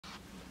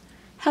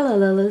Hello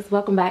Lolas,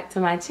 welcome back to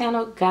my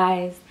channel,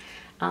 guys.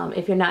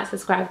 If you're not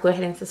subscribed, go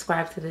ahead and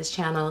subscribe to this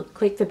channel.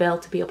 Click the bell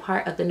to be a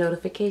part of the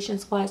notification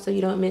squad so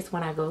you don't miss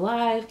when I go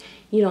live,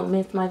 you don't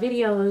miss my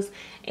videos,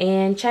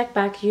 and check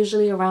back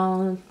usually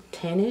around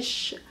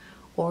 10ish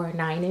or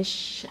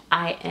 9ish.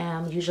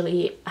 I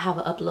usually have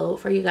an upload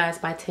for you guys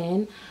by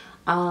 10.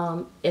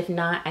 If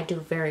not, I do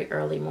very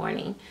early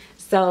morning.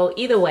 So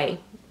either way,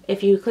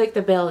 if you click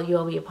the bell,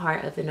 you'll be a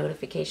part of the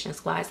notification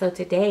squad. So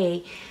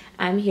today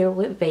I'm here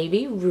with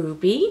baby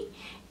Ruby,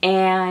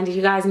 and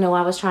you guys know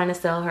I was trying to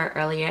sell her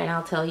earlier, and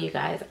I'll tell you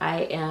guys,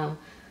 I am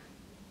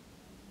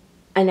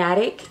an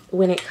addict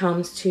when it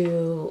comes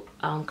to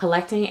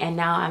collecting, and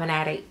now I'm an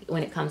addict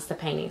when it comes to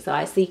painting. So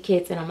I see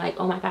kits and I'm like,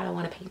 oh my god, I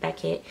want to paint that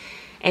kit.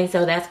 And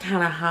so that's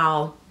kind of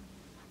how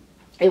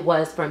it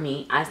was for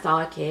me. I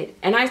saw a kit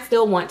and I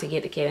still want to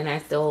get the kit, and I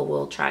still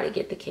will try to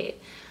get the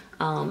kit.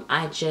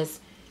 I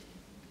just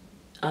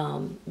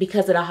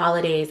because of the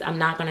holidays, I'm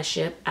not going to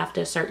ship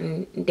after a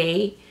certain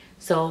day.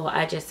 So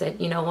I just said,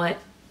 you know what?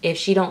 If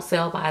she don't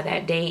sell by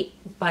that date,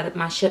 by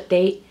my ship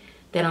date,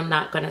 then I'm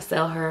not going to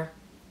sell her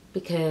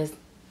because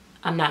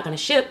I'm not going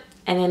to ship.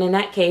 And then in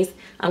that case,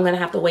 I'm going to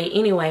have to wait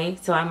anyway.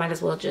 So I might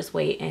as well just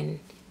wait, and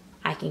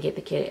I can get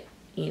the kit,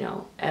 you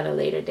know, at a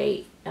later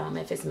date.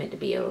 If it's meant to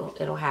be,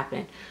 it'll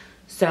happen.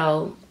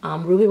 So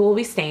Ruby will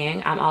be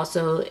staying. I'm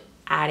also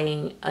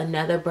adding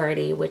another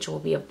birdie, which will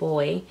be a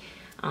boy.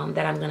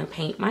 That I'm going to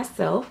paint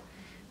myself,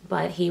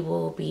 but he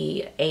will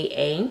be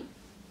AA.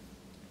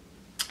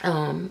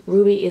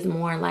 Ruby is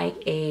more like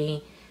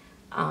a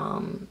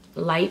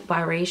light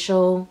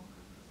biracial,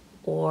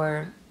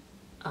 or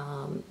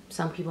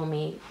some people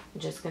may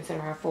just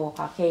consider her full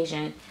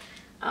Caucasian.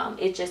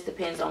 It just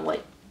depends on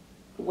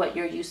what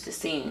you're used to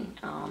seeing.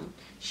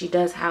 She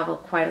does have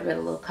quite a bit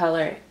of little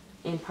color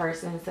in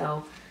person,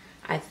 so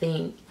I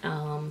think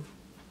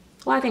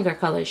I think her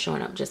color is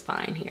showing up just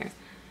fine here.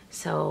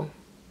 So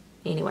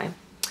anyway,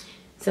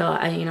 so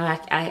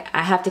I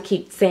have to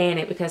keep saying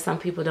it because some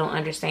people don't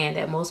understand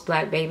that most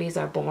black babies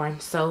are born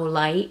so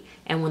light,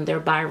 and when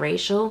they're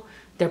biracial,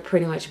 they're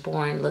pretty much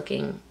born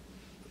looking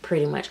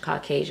pretty much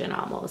Caucasian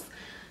almost.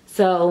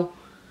 So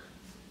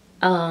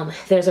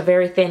there's a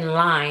very thin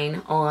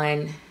line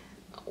on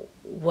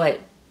what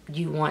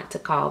you want to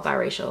call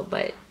biracial,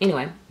 but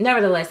anyway,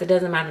 nevertheless, it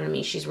doesn't matter to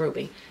me. She's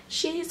Ruby.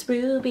 She's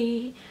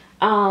Ruby.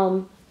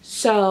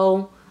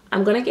 So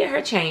I'm gonna get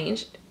her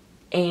changed.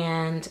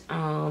 And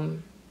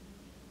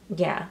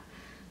yeah,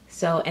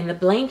 so, and the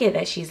blanket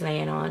that she's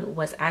laying on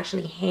was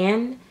actually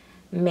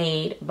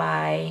handmade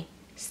by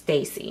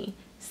Stacy.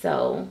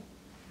 So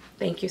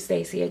thank you,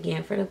 Stacy,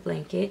 again for the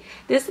blanket.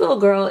 This little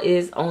girl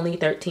is only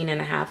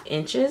 13.5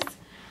 inches,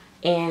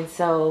 and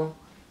so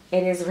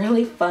it is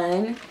really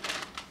fun.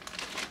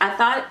 I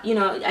thought,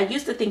 I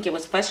used to think it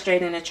was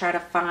frustrating to try to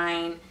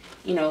find,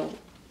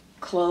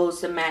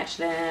 clothes to match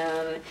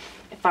them,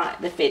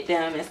 to fit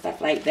them and stuff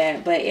like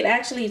that, but it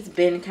actually has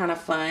been kind of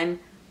fun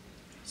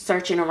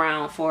searching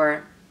around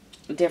for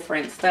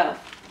different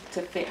stuff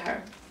to fit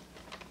her.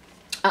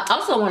 I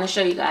also want to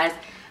show you guys,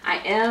 I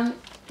am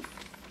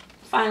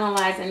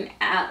finalizing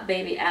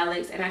baby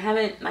Alex, and I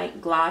haven't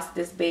like glossed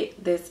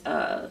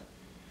I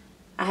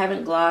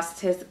haven't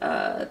glossed his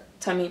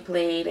tummy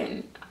plate,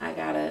 and I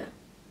gotta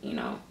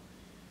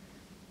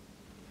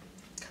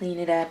clean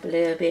it up a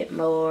little bit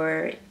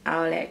more,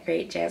 all that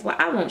great jazz. Well,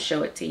 I won't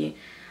show it to you.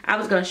 I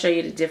was going to show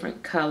you the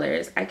different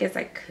colors. I guess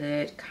I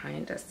could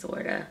kind of,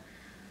 sort of.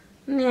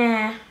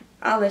 Nah,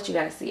 I'll let you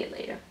guys see it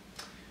later.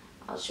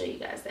 I'll show you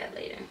guys that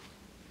later.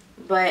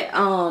 But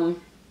I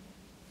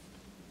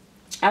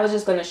was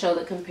just going to show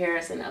the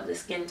comparison of the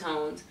skin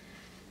tones.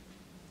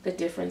 The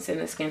difference in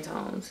the skin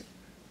tones.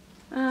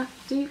 Do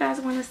you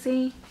guys want to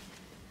see?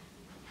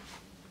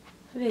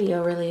 The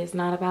video really is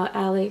not about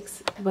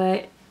Alex,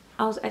 but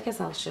I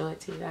guess I'll show it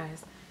to you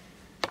guys.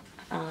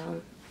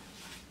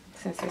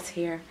 Since it's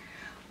here.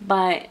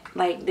 But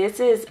like, this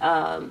is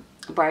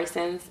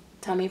Bryson's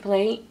tummy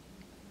plate,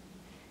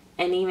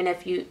 and even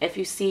if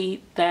you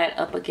see that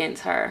up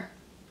against her,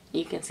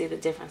 you can see the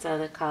difference of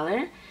the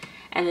color.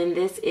 And then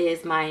this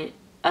is my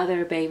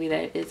other baby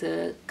that is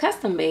a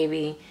custom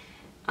baby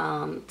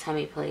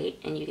tummy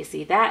plate, and you can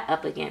see that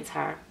up against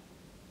her.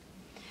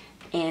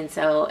 And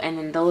so, and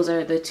then those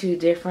are the two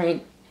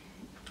different,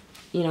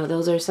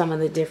 those are some of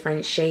the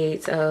different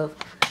shades of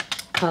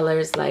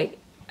colors. Like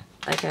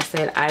I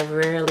said, I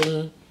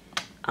rarely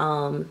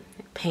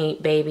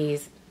paint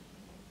babies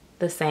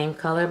the same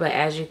color, but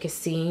as you can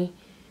see,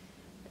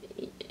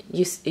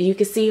 you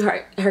can see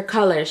her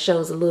color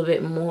shows a little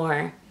bit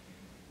more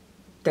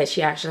that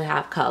she actually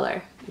have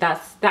color.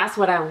 That's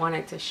what I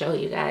wanted to show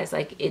you guys.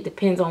 Like, it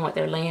depends on what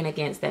they're laying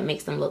against that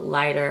makes them look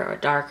lighter or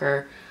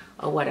darker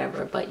or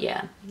whatever. But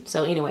yeah,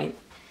 so anyway,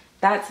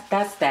 that's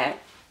that.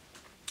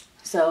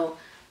 So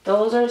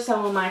those are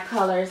some of my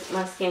colors,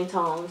 my skin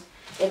tones.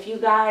 If you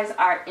guys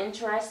are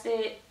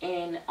interested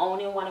in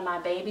owning one of my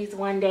babies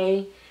one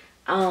day,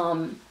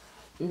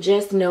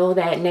 just know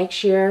that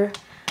next year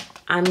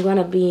I'm going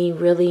to be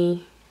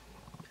really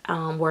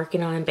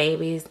working on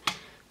babies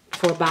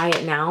for Buy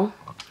It Now.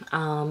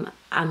 I'm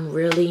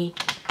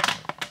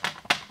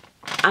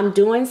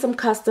doing some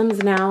customs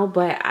now,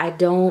 but I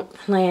don't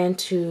plan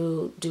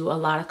to do a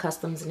lot of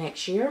customs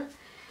next year,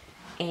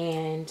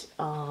 and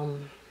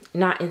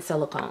not in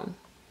silicone.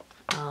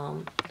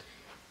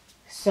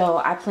 So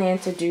I plan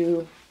to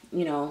do,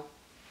 you know,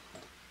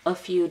 a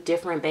few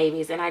different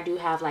babies, and I do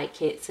have like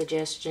kit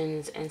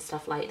suggestions and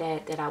stuff like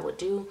that that I would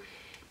do.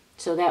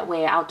 So that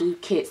way I'll do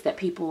kits that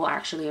people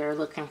actually are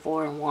looking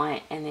for and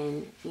want, and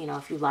then, you know,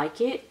 if you like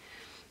it,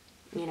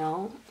 you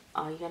know,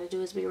 all you gotta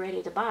do is be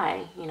ready to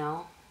buy, you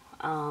know.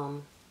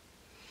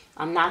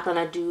 I'm not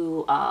gonna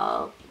do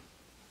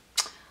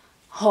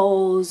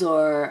hose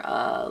or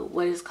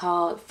what is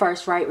called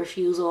first right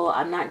refusal.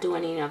 I'm not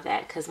doing any of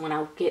that, because when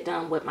I get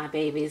done with my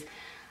babies,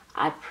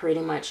 I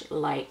pretty much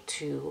like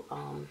to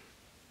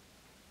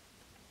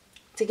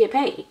get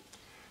paid.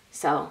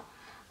 So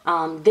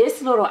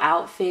this little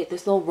outfit,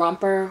 this little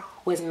romper,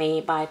 was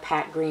made by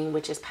Pat Green,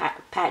 which is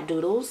Pat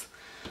Doodles,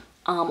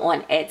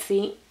 on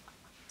Etsy.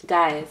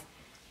 Guys,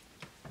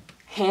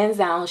 hands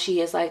down,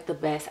 she is like the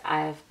best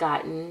I've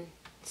gotten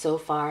so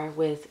far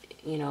with,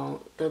 you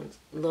know, the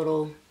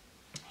little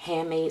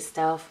handmade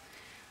stuff.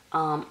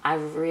 I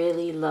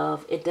really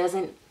love it.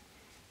 Doesn't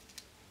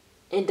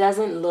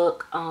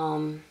look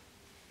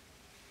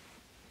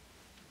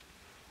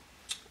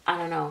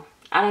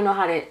I don't know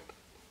how to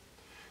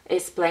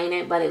explain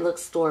it, but it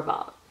looks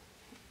store-bought.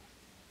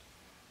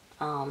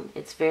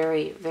 It's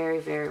very, very,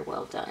 very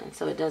well done,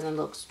 so it doesn't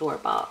look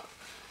store-bought.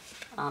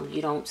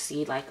 You don't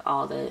see like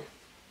all the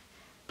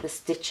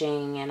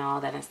stitching and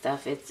all that and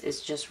stuff.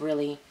 It's just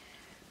really,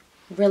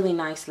 really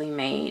nicely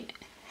made,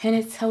 and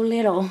it's so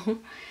little.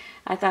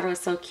 I thought it was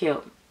so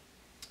cute.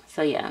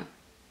 So yeah,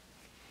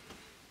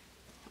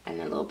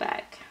 and a little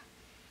back.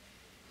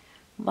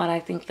 But I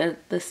think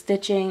the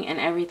stitching and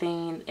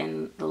everything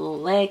and the little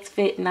legs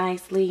fit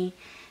nicely.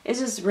 It's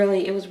just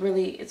really, it's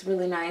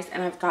really nice.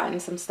 And I've gotten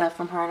some stuff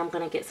from her, and I'm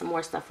gonna get some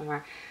more stuff from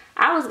her.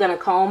 I was gonna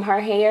comb her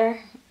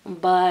hair,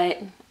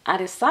 but I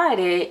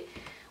decided,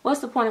 what's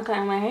the point of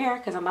combing my hair?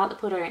 Because I'm about to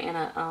put her in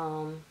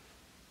a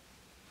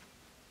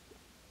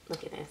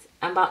look at this.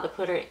 I'm about to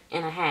put her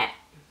in a hat.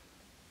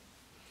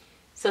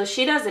 So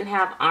she doesn't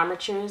have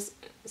armatures,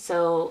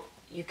 so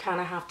you kind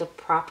of have to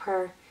prop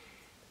her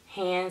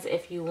hands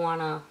if you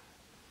want to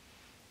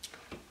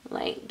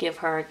like give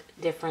her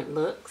different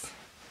looks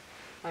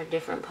or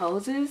different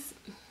poses.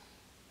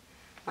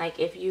 Like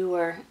if you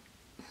were,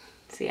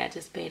 see, I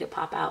just made it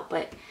pop out,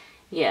 but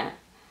yeah,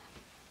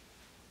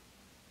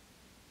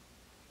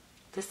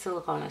 this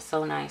silicone is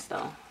so nice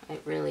though.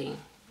 It really,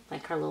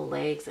 like her little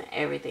legs and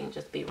everything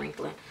just be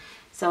wrinkling.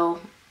 So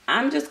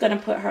I'm just gonna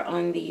put her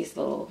on these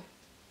little,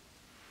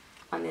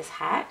 on this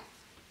hat.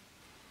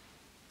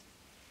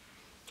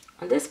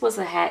 And this was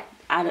a hat,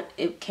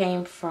 it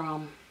came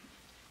from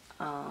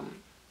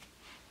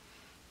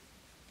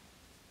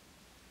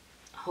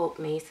Hope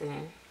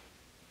Mason,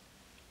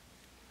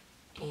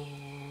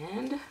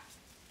 and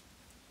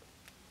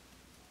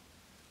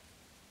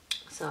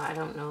so I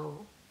don't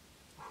know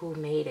who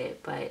made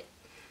it, but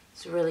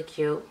it's really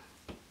cute,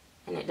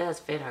 and it does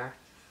fit her.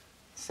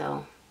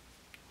 So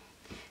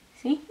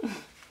see.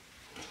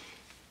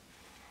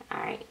 All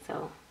right,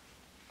 so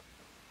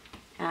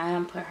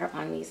I'm put her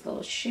on these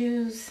little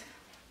shoes,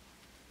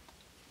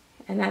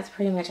 and that's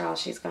pretty much all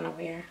she's gonna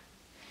wear.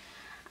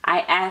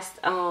 I asked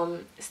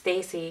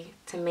Stacy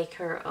to make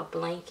her a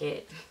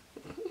blanket.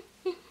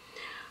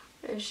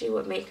 If she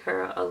would make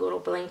her a little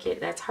blanket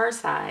that's her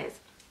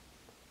size,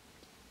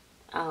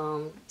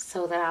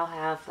 so that I'll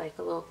have like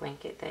a little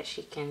blanket that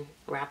she can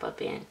wrap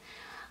up in.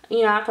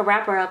 You know, I could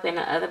wrap her up in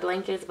the other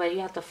blankets, but you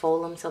have to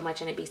fold them so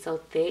much and it'd be so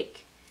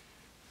thick.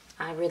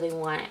 I really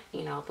want,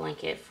 you know, a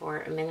blanket,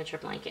 for a miniature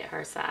blanket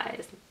her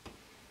size.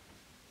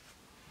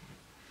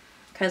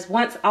 Because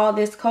once all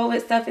this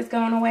COVID stuff is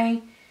going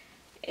away,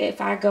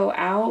 if I go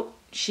out,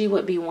 she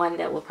would be one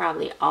that would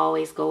probably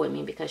always go with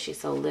me because she's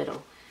so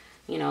little.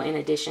 You know, in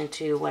addition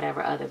to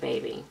whatever other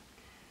baby.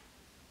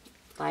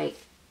 Like,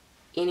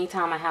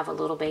 anytime I have a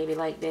little baby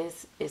like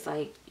this, it's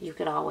like you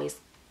could always,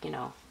 you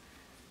know,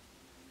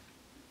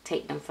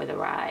 take them for the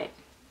ride.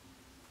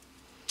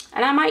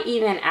 And I might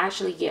even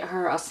actually get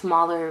her a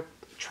smaller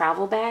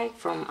travel bag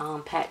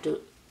from Pat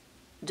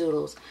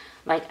Doodles.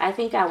 Like, I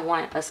think I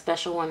want a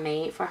special one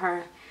made for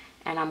her,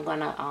 and I'm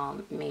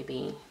gonna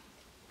maybe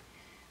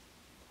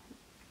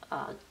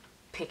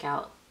pick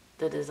out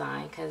the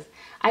design, because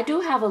I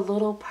do have a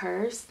little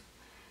purse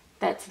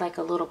that's like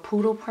a little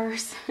poodle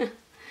purse.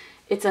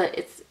 it's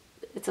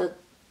a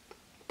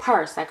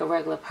purse, like a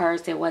regular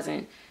purse. It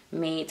wasn't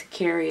made to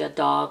carry a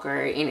dog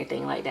or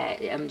anything like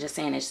that. I'm just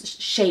saying it's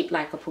shaped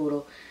like a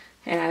poodle,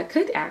 and I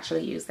could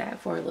actually use that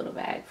for a little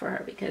bag for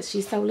her because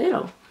she's so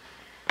little.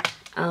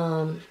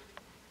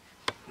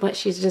 But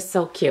she's just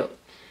so cute.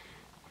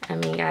 I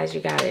mean, guys, you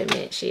gotta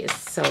admit, she is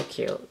so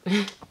cute.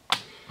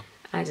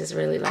 I just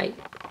really like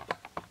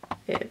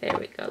it. There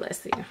we go. Let's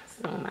see,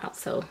 zoom out.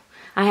 So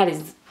I had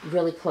it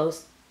really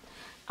close.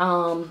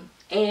 And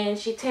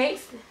she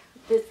takes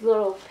this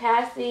little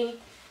passy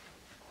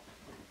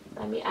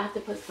I have to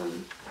put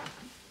some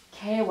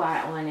KY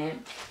on it.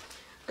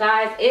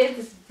 Guys, it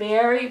is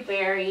very,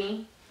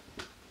 very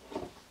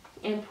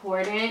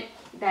important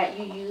that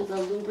you use a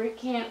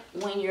lubricant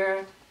when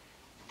you're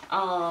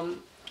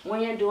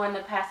doing the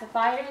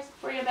pacifiers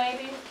for your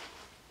baby.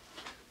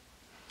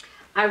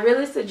 I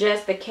really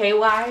suggest the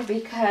KY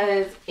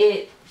because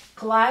it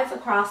glides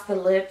across the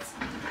lips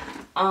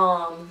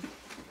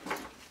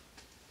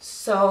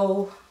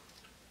so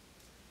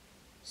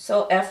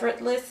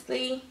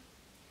effortlessly,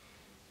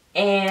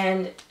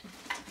 and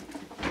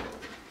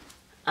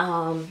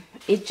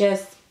it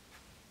just,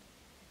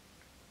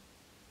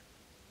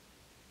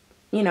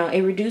 you know,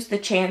 it reduced the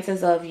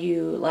chances of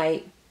you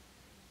like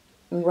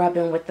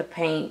rubbing with the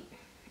paint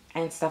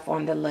and stuff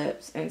on the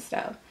lips and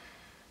stuff,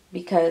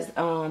 because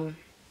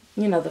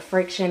you know, the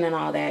friction and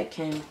all that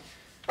can,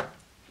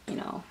 you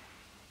know,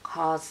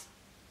 cause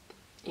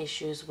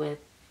issues with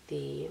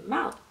the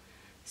mouth.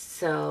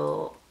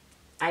 So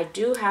I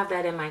do have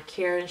that in my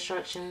care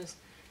instructions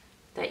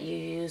that you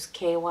use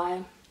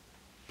KY.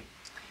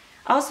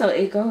 Also,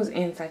 it goes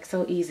in, it's like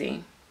so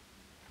easy.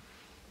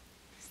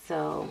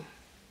 So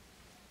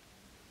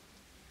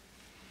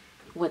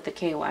with the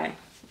KY,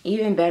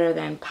 even better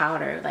than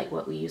powder, like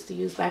what we used to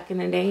use back in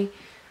the day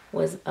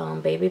was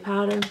baby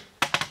powder.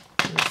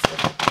 Let me see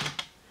if I can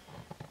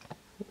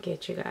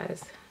get you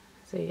guys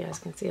so you guys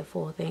can see a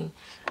full thing.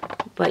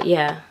 But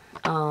yeah,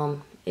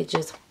 it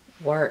just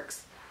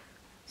works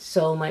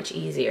so much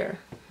easier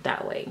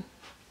that way.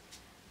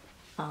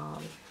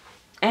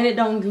 And it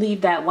don't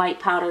leave that white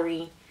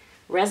powdery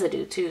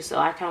residue too. So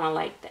I kind of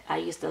like that. I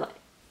used to like,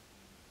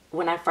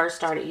 when I first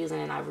started using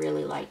it, I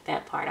really liked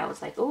that part. I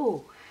was like,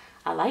 oh,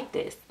 I like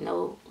this.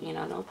 No, you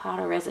know, no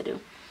powder residue.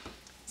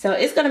 So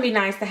it's going to be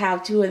nice to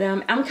have two of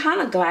them. I'm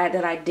kind of glad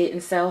that I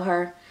didn't sell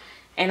her.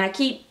 And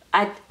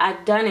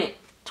I've done it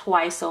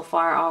twice so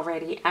far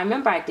already. I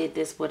remember I did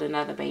this with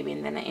another baby,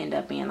 and then it ended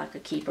up being like a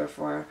keeper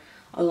for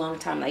a long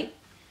time. Like,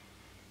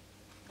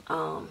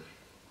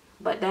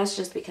 but that's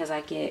just because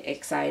I get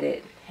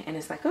excited and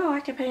it's like, oh,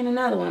 I can paint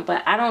another one.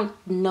 But I don't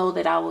know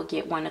that I will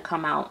get one to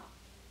come out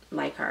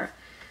like her.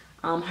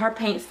 Her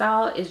paint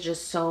style is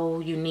just so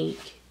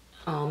unique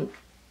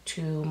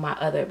to my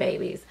other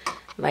babies.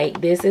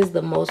 Like, this is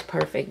the most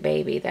perfect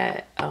baby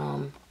that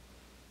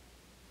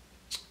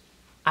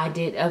I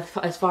did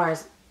as far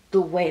as the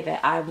way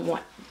that I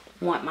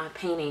want my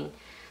painting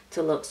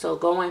to look. So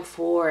going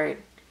forward,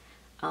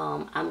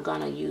 I'm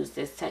gonna use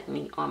this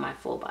technique on my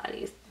full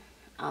bodies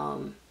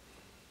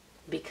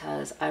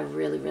because I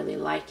really, really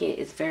like it.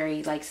 It's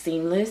very like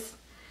seamless.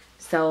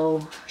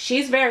 So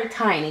she's very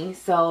tiny,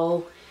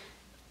 so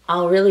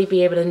I'll really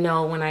be able to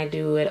know when I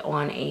do it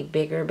on a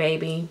bigger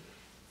baby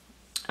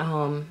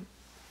from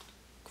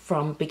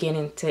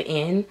beginning to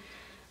end.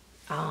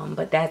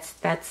 But that's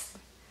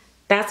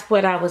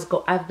what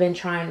I've been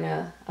trying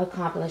to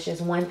accomplish.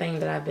 Is one thing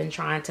that I've been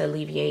trying to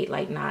alleviate,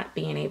 like not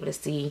being able to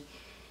see,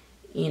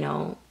 you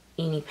know,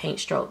 any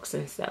paint strokes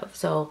and stuff.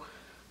 So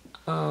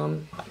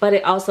but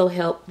it also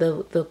helped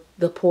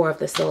the pour of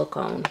the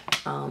silicone.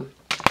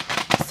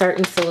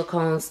 Certain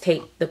silicones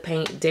take the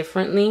paint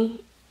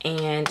differently,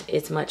 and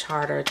it's much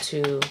harder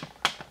to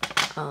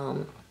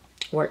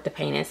work the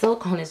paint. And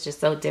silicone is just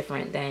so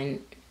different than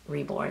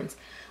reborns.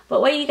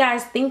 But what do you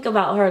guys think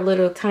about her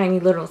little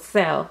tiny little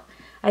self?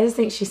 I just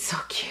think she's so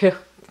cute.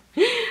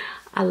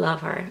 I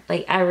love her.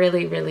 Like, I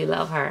really, really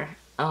love her.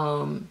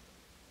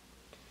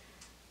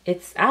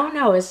 It's, I don't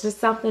know, it's just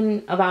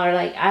something about her.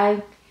 Like,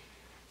 I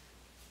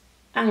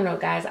don't know,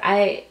 guys.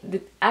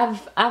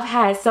 I've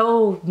had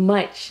so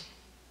much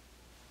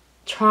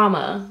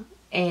trauma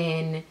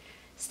and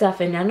stuff,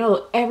 and I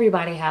know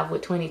everybody have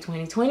with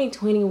 2020.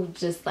 2020 was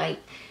just like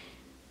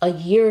a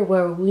year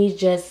where we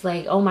just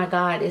like, oh my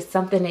God, it's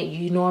something that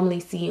you normally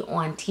see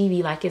on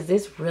TV. Like, is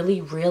this really,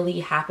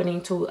 really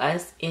happening to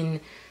us in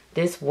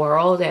this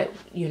world, that,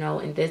 you know,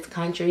 in this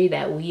country,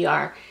 that we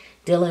are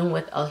dealing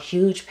with a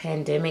huge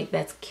pandemic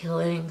that's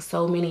killing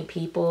so many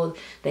people,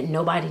 that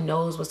nobody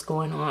knows what's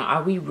going on?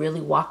 Are we really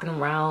walking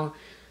around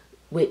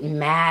with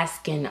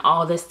masks and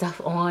all this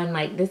stuff on?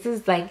 Like, this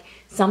is like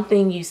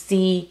something you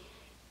see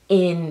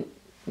in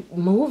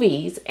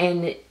movies,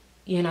 and,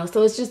 you know,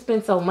 so it's just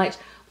been so much.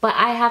 But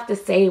I have to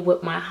say,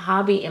 with my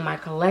hobby and my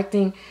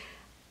collecting,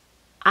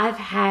 I've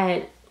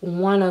had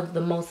one of the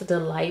most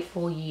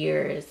delightful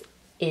years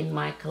in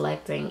my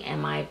collecting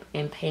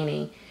and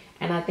painting.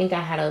 And I think I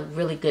had a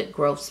really good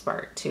growth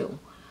spurt too.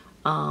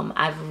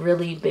 I've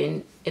really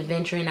been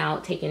venturing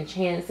out, taking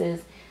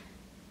chances.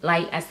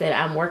 Like I said,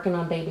 I'm working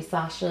on baby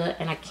Sasha,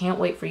 and I can't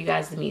wait for you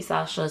guys to meet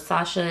Sasha.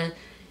 Sasha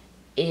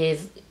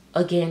is,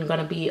 again,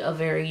 going to be a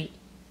very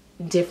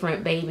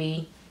different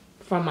baby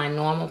from my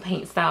normal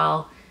paint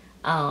style.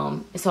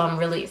 So I'm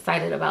really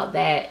excited about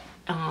that.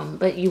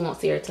 But you won't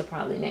see her till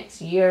probably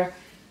next year,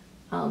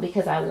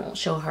 because I won't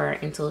show her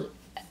until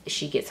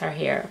she gets her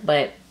hair.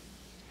 But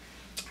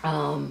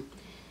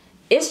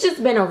it's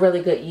just been a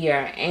really good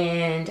year,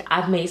 and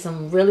I've made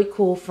some really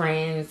cool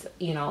friends,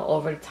 you know,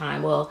 over the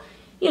time. Well,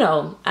 you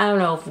know, I don't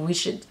know if we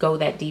should go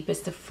that deep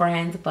as to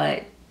friends,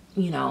 but,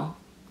 you know,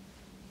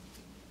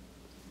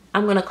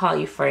 I'm going to call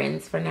you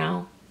friends for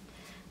now.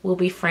 We'll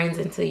be friends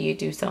until you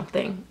do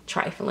something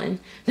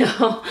trifling.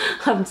 No,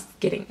 I'm just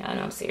kidding. No,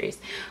 I'm serious.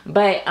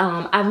 But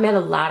I've met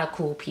a lot of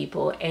cool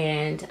people,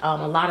 and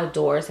a lot of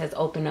doors has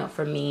opened up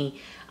for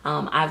me.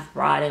 I've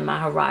broadened my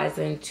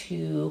horizon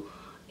to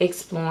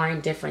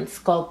exploring different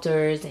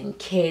sculptors and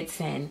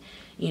kits, and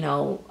you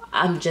know,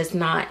 I'm just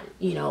not,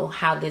 you know,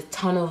 have this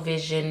tunnel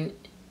vision,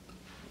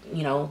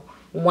 you know,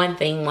 one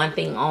thing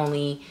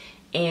only.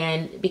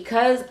 And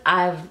because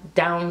I've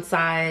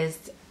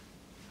downsized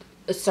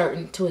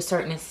to a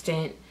certain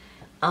extent,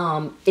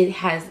 it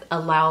has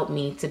allowed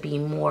me to be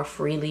more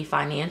freely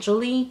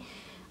financially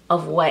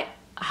of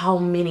how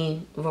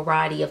many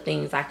variety of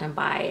things I can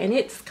buy. And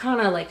it's kind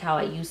of like how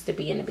I used to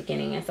be in the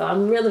beginning. And so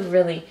I'm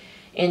really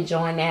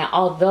enjoying that.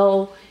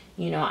 Although,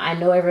 you know, I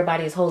know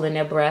everybody's holding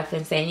their breath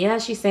and saying, yeah,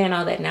 she's saying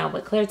all that now,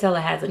 but Claire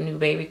Teller has a new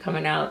baby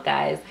coming out,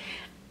 guys.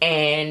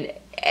 And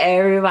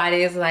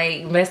everybody is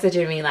like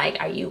messaging me like,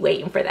 are you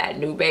waiting for that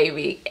new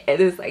baby?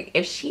 And it's like,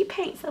 if she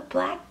paints a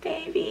black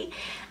baby,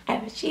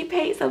 and if she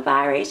paints a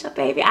biracial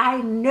baby, I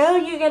know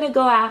you're gonna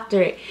go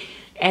after it.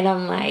 And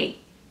I'm like,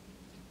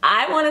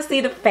 I want to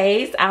see the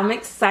face. I'm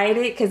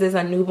excited because it's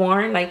a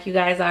newborn like you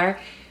guys are.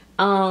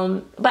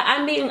 But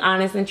I'm being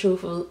honest and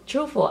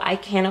truthful. I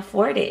can't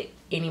afford it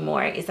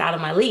anymore. It's out of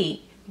my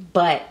league.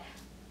 But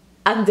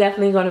I'm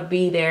definitely going to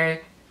be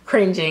there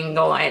cringing,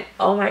 going,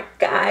 oh my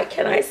God,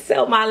 can I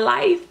sell my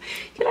life?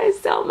 Can I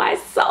sell my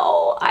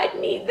soul? I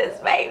need this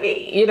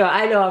baby. You know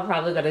I'm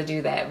probably going to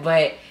do that.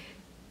 But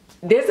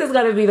this is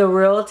going to be the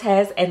real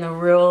test and the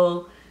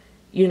real,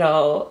 you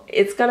know,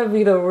 it's going to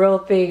be the real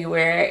thing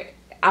where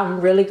I'm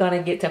really going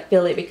to get to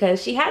feel it,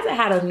 because she hasn't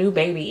had a new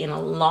baby in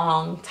a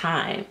long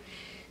time.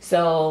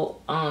 So,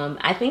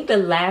 I think the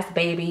last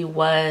baby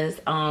was,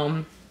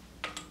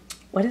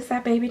 what is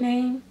that baby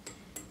name?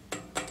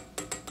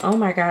 Oh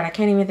my God, I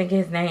can't even think of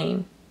his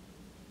name.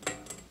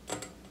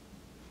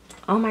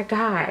 Oh my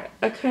God,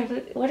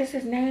 what is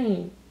his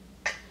name?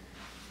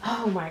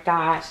 Oh my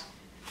gosh.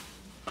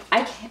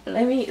 I can't,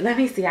 let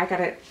me see, I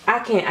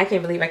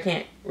can't believe I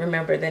can't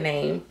remember the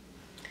name.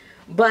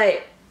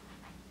 But,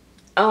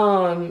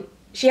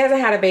 she hasn't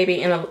had a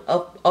baby in a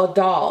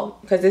doll,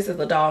 because this is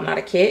a doll, not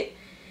a kit,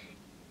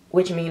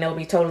 which means it'll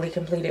be totally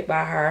completed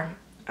by her.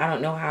 I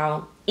don't know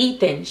how.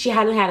 Ethan, she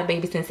hadn't had a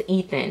baby since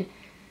Ethan.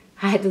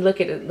 I had to look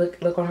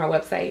on her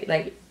website,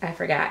 like I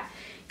forgot,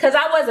 because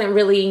I wasn't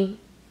really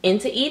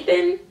into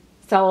Ethan,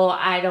 so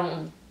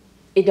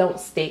it don't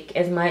stick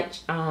as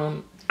much.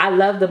 I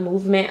love the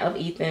movement of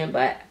Ethan,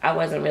 but I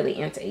wasn't really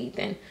into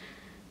Ethan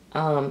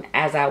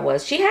as I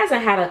was. She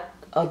hasn't had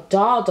a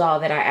doll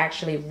that I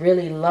actually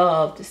really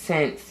loved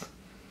since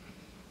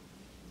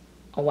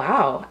a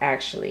while,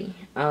 actually.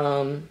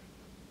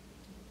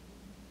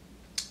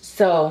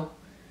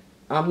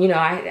 You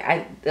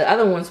know, the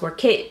other ones were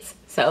kids.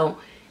 So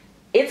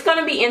it's going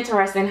to be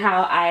interesting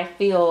how I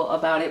feel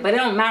about it. But it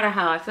don't matter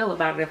how I feel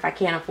about it. If I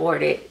can't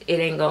afford it, it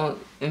ain't going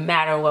to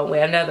matter one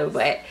way or another.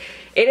 But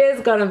it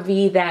is going to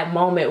be that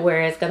moment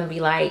where it's going to be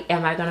like,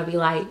 am I going to be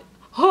like,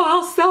 oh,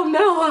 I'll sell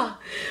Noah.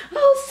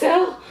 I'll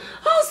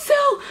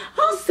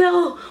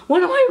sell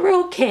one of my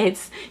real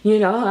kids. You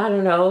know, I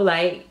don't know.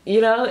 Like, you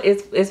know,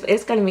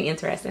 it's going to be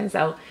interesting.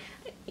 So,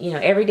 you know,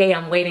 every day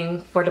I'm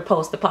waiting for the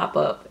post to pop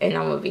up, and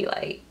I'm going to be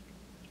like,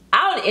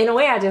 in a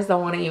way, I just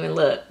don't want to even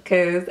look,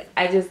 because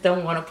I just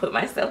don't want to put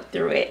myself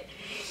through it.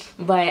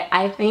 But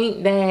I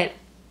think that,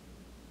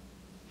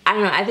 I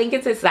don't know, I think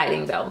it's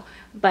exciting though.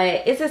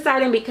 But it's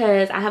exciting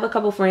because I have a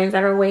couple friends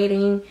that are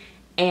waiting,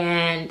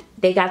 and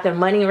they got their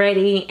money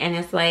ready, and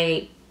it's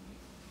like,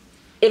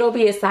 it'll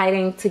be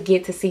exciting to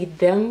get to see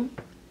them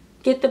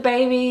get the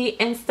baby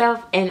and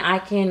stuff, and I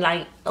can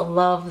like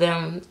love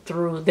them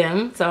through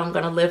them. So I'm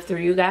gonna live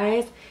through you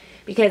guys,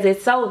 because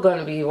it's so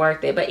gonna be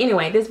worth it. But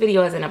anyway, this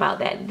video isn't about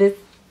that. This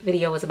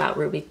video was about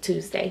Ruby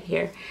Tuesday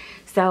here.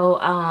 So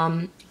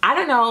I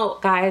don't know,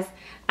 guys,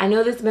 I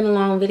know this has been a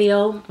long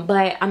video,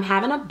 but I'm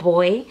having a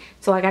boy,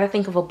 so I gotta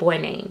think of a boy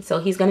name. So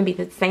he's gonna be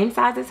the same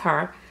size as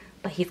her,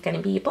 but he's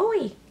gonna be a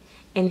boy,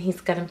 and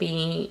he's gonna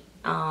be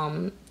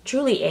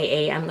truly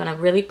AA. I'm gonna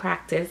really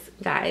practice,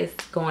 guys,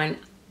 going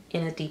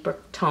in a deeper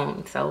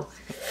tone. So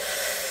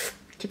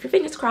keep your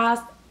fingers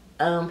crossed.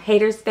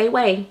 Haters, stay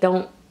away.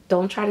 Don't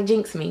try to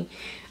jinx me.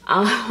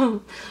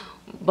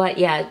 But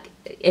yeah,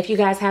 if you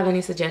guys have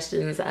any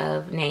suggestions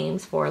of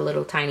names for a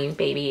little tiny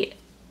baby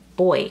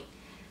boy,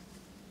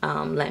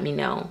 let me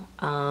know.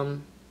 I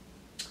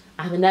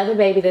have another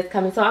baby that's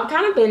coming, so I've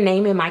kind of been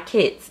naming my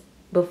kids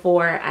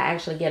before I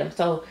actually get them.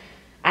 So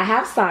I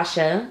have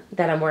Sasha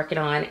that I'm working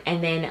on,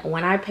 and then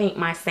when I paint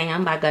my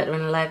Sam by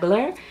Gudrun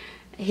Legler,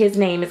 his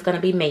name is going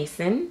to be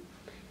Mason.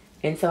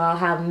 And so I'll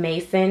have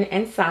Mason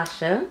and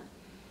Sasha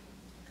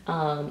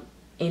in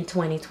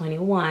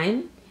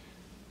 2021.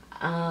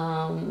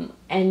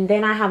 And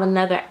then I have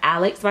another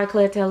Alex by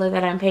Claire Taylor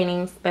that I'm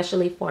painting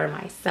specially for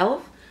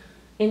myself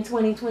in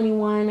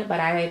 2021.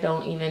 But I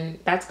don't even,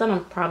 that's going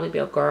to probably be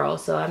a girl,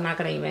 so I'm not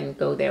going to even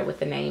go there with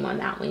the name on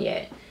that one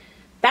yet.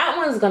 that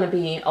one's gonna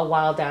be a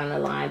while down the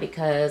line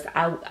because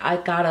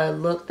I got a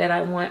look that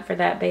I want for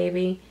that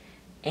baby,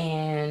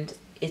 and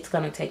it's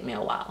gonna take me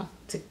a while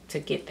to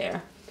get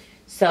there.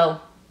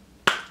 So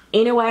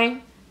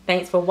anyway,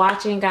 thanks for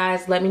watching,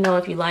 guys. Let me know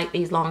if you like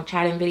these long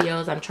chatting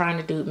videos. I'm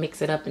trying to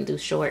mix it up and do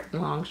short,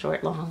 long,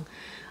 short, long.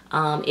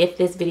 If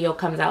this video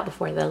comes out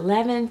before the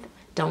 11th,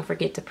 don't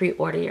forget to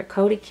pre-order your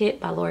Cody kit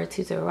by Laura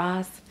Tutor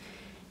Ross.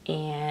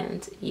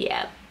 And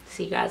yeah,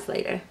 see you guys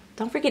later.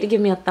 Don't forget to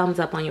give me a thumbs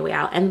up on your way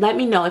out. And let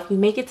me know if you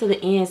make it to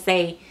the end,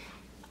 say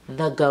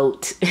the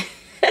GOAT.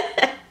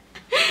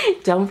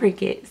 Don't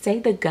forget, say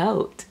the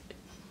GOAT.